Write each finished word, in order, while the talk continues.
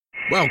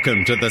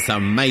Welcome to this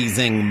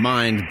amazing,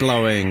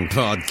 mind-blowing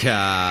podcast.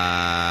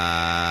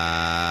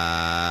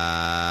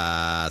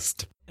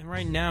 And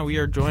right now we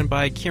are joined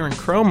by Kieran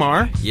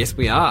Cromar. Yes,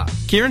 we are.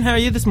 Kieran, how are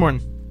you this morning?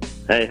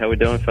 Hey, how we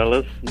doing,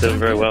 fellas? Doing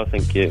very well,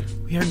 thank you.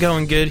 We are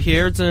going good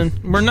here.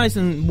 We're nice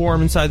and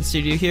warm inside the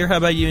studio here. How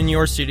about you in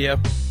your studio?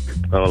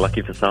 Oh,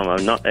 lucky for some.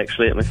 I'm not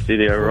actually at my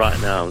studio right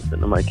now. I'm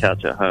sitting on my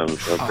couch at home,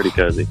 so I'm pretty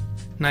cozy.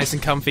 Nice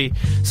and comfy.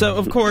 So,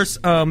 of course,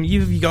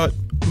 you've got,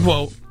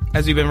 well,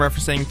 as we've been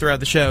referencing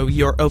throughout the show,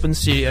 your open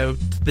studio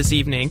this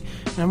evening.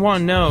 And I want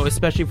to know,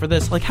 especially for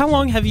this, like, how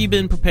long have you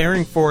been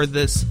preparing for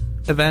this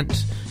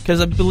event?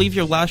 Because I believe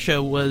your last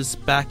show was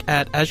back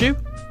at Aju?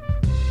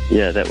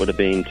 Yeah, that would have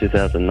been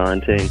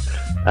 2019.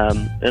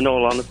 In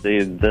all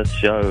honesty, this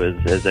show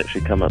has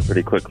actually come up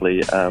pretty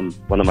quickly.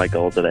 One of my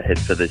goals that I had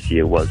for this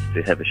year was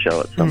to have a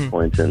show at some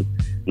point, and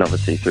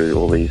obviously through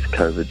all these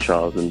COVID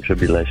trials and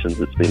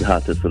tribulations, it's been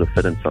hard to sort of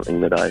fit in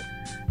something that I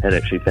had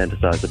actually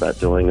fantasized about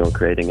doing or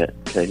creating a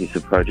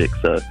cohesive project.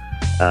 So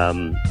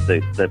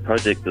the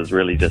project is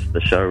really just,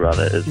 the show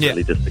rather, is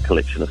really just a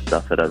collection of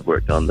stuff that I've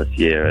worked on this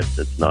year.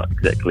 It's not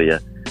exactly a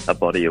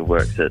body of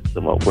work that's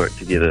somewhat worked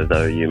together,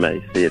 though you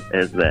may see it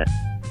as that.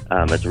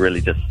 It's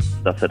really just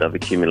stuff that I've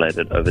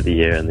accumulated over the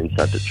year and then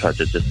tried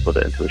to just put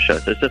it into a show.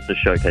 So it's just a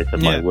showcase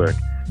of my work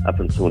up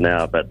until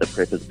now, but the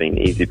prep has been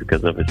easy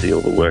because obviously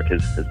all the work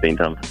has been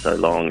done for so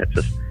long.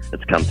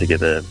 It's come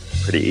together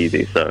pretty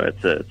easy, so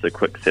it's a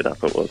quick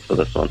setup it was for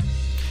this one.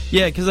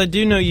 Yeah, because I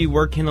do know you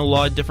work in a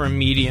lot of different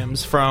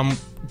mediums, from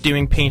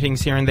doing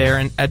paintings here and there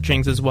and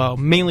etchings as well,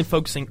 mainly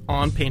focusing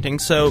on painting.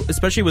 So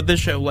especially with this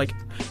show, like,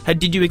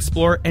 did you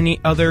explore any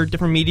other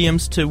different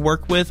mediums to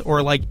work with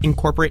or like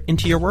incorporate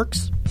into your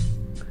works?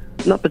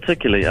 Not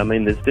particularly. I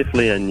mean, there's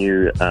definitely a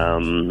new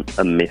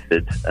a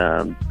method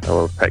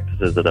or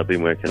practices that I've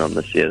been working on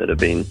this year that have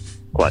been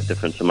quite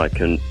different to my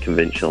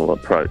conventional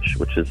approach,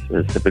 which has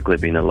typically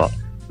been a lot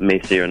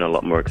messier and a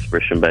lot more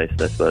expression-based,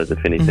 I suppose.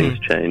 If anything's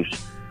changed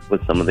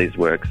with some of these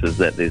works is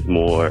that there's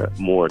more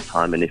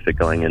time and effort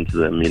going into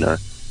them, you know,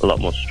 a lot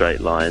more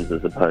straight lines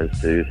as opposed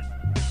to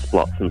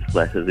splots and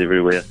splatters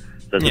everywhere.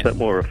 So it's a bit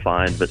more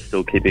refined, but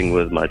still keeping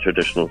with my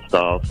traditional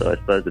style. So I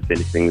suppose, if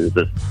anything, there's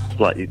a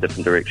slightly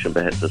different direction,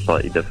 perhaps a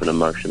slightly different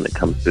emotion that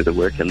comes through the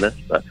work in this.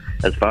 But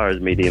as far as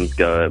mediums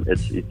go,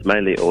 it's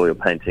mainly oil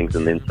paintings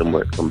and then some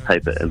work on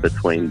paper in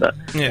between, but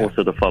all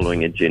sort of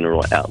following a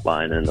general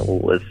outline, and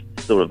all is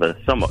sort of a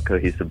somewhat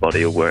cohesive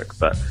body of work.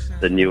 But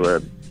the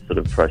newer sort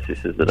of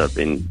processes that I've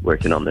been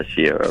working on this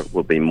year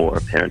will be more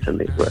apparent in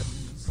these works.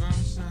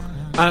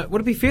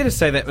 Would it be fair to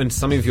say that in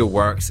some of your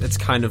works, it's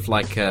kind of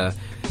like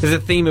there's a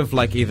theme of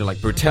like either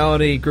like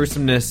brutality,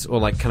 gruesomeness, or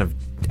like kind of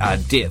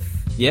death?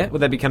 Yeah,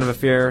 would that be kind of a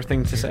fair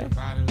thing to say?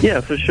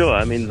 Yeah, for sure.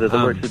 I mean, the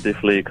works are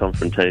definitely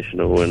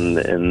confrontational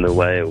in the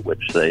way in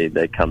which they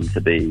come to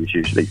be, is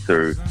usually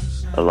through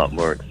a lot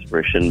more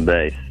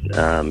expression-based,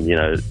 you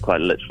know,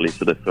 quite literally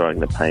sort of throwing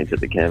the paint at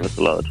the canvas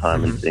a lot of the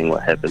time and seeing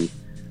what happens.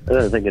 I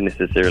don't think it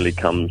necessarily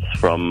comes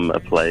from a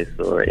place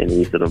or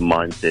any sort of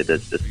mindset.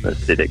 It's just an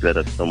aesthetic that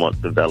I've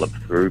somewhat developed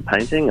through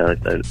painting. I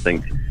don't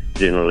think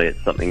generally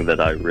it's something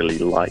that I really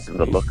like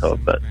the look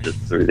of, but just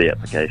through the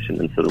application,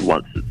 and sort of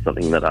once it's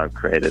something that I've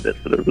created, it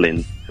sort of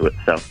lends to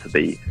itself to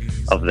be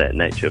of that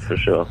nature for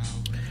sure.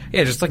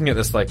 Yeah, just looking at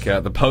this, like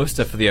the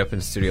poster for the open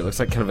studio, it looks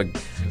like kind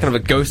of a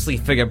ghostly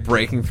figure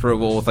breaking through a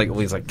wall with like all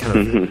these like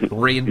kind of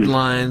red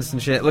lines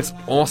and shit. It looks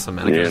awesome,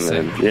 man.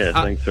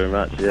 Thanks very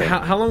much. Yeah.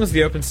 How long is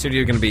the open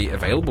studio going to be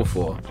available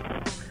for?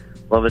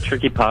 Well, the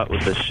tricky part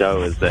with this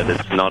show is that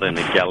it's not in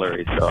a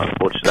gallery, so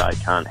unfortunately I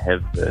can't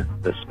have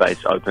the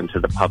space open to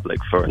the public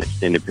for an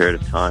extended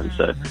period of time.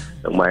 So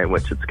the way in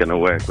which it's going to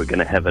work, we're going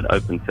to have it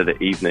open for the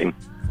evening,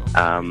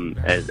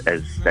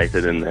 as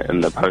stated in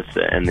the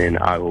poster, and then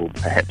I will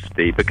perhaps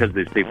be, because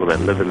there's people that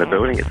live in the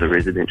building, it's a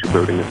residential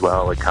building as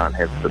well, I can't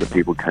have sort of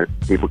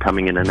people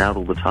coming in and out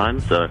all the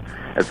time, so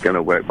it's going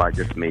to work by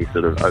just me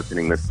sort of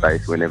opening the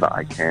space whenever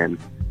I can,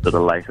 sort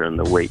of later in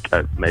the week,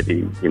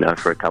 maybe, you know,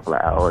 for a couple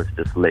of hours,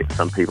 just let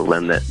some people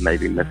in that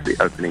maybe miss the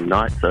opening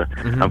night. So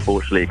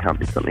unfortunately it can't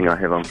be something I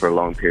have on for a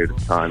long period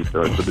of time,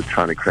 so I'm sort of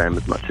trying to cram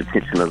as much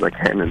attention as I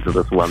can into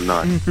this one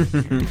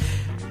night.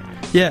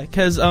 Yeah,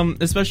 because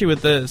especially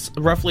with this,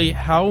 roughly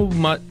how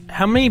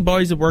many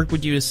bodies of work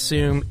would you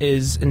assume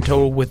is in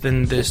total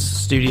within this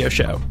studio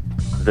show?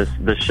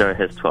 This show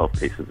has 12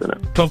 pieces in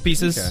it. 12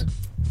 pieces? Okay.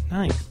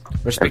 Nice.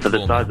 And for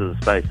the size of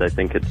the space, I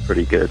think it's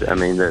pretty good. I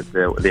mean,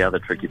 the other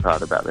tricky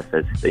part about this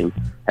has been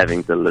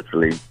having to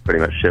literally pretty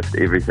much shift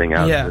everything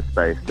out of the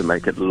space to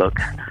make it look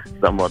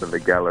somewhat of a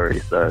gallery.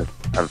 So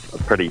I'm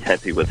pretty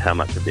happy with how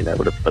much I've been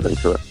able to put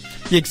into it.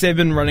 Yeah, because they've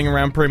been running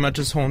around pretty much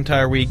this whole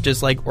entire week,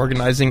 just like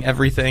organizing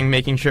everything,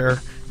 making sure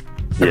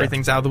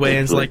everything's out of the way,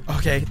 and it's like,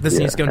 okay, this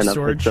needs to go into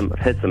storage. I've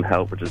had some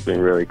help, which has been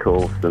really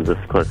cool. Some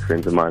just close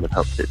friends of mine have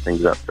helped set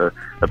things up. So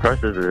the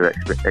process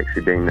has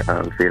actually been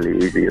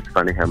fairly easy. It's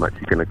funny how much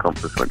you can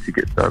accomplish once you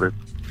get started.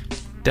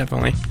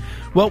 Definitely.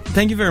 Well,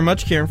 thank you very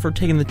much, Kieran, for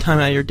taking the time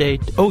out of your day.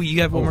 Oh,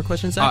 you have one more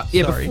question, Zach?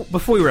 Sorry.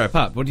 Before we wrap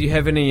up, do you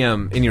have any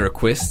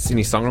requests,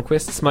 any song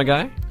requests, my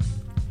guy?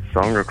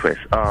 Song request.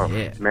 Oh,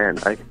 Yeah. man,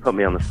 I can put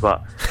me on the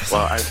spot.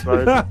 Well, I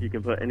suppose if you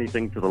can put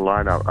anything to the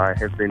lineup, I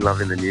have been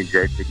loving the new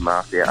JPEG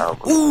Mafia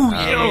album. Ooh,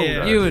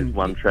 yeah. you and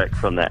One track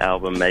from that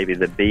album, maybe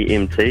the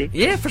BMT.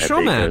 yeah, for That sure,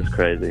 beat man. goes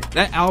crazy.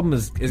 That album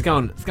is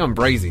going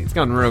brazy. It's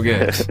going real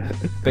good.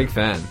 Big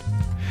fan.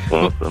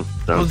 Awesome.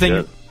 Sounds Thank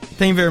good.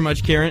 you very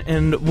much, Kieran,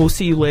 and we'll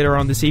see you later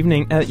on this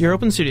evening at your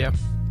open studio.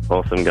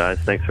 Awesome, guys.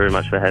 Thanks very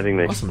much for having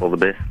me. Awesome. All the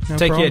best. No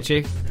Take problem. care,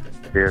 Chief.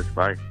 Cheers.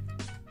 Bye.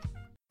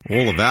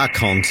 All of our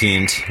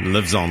content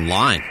lives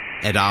online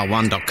at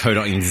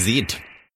r1.co.nz.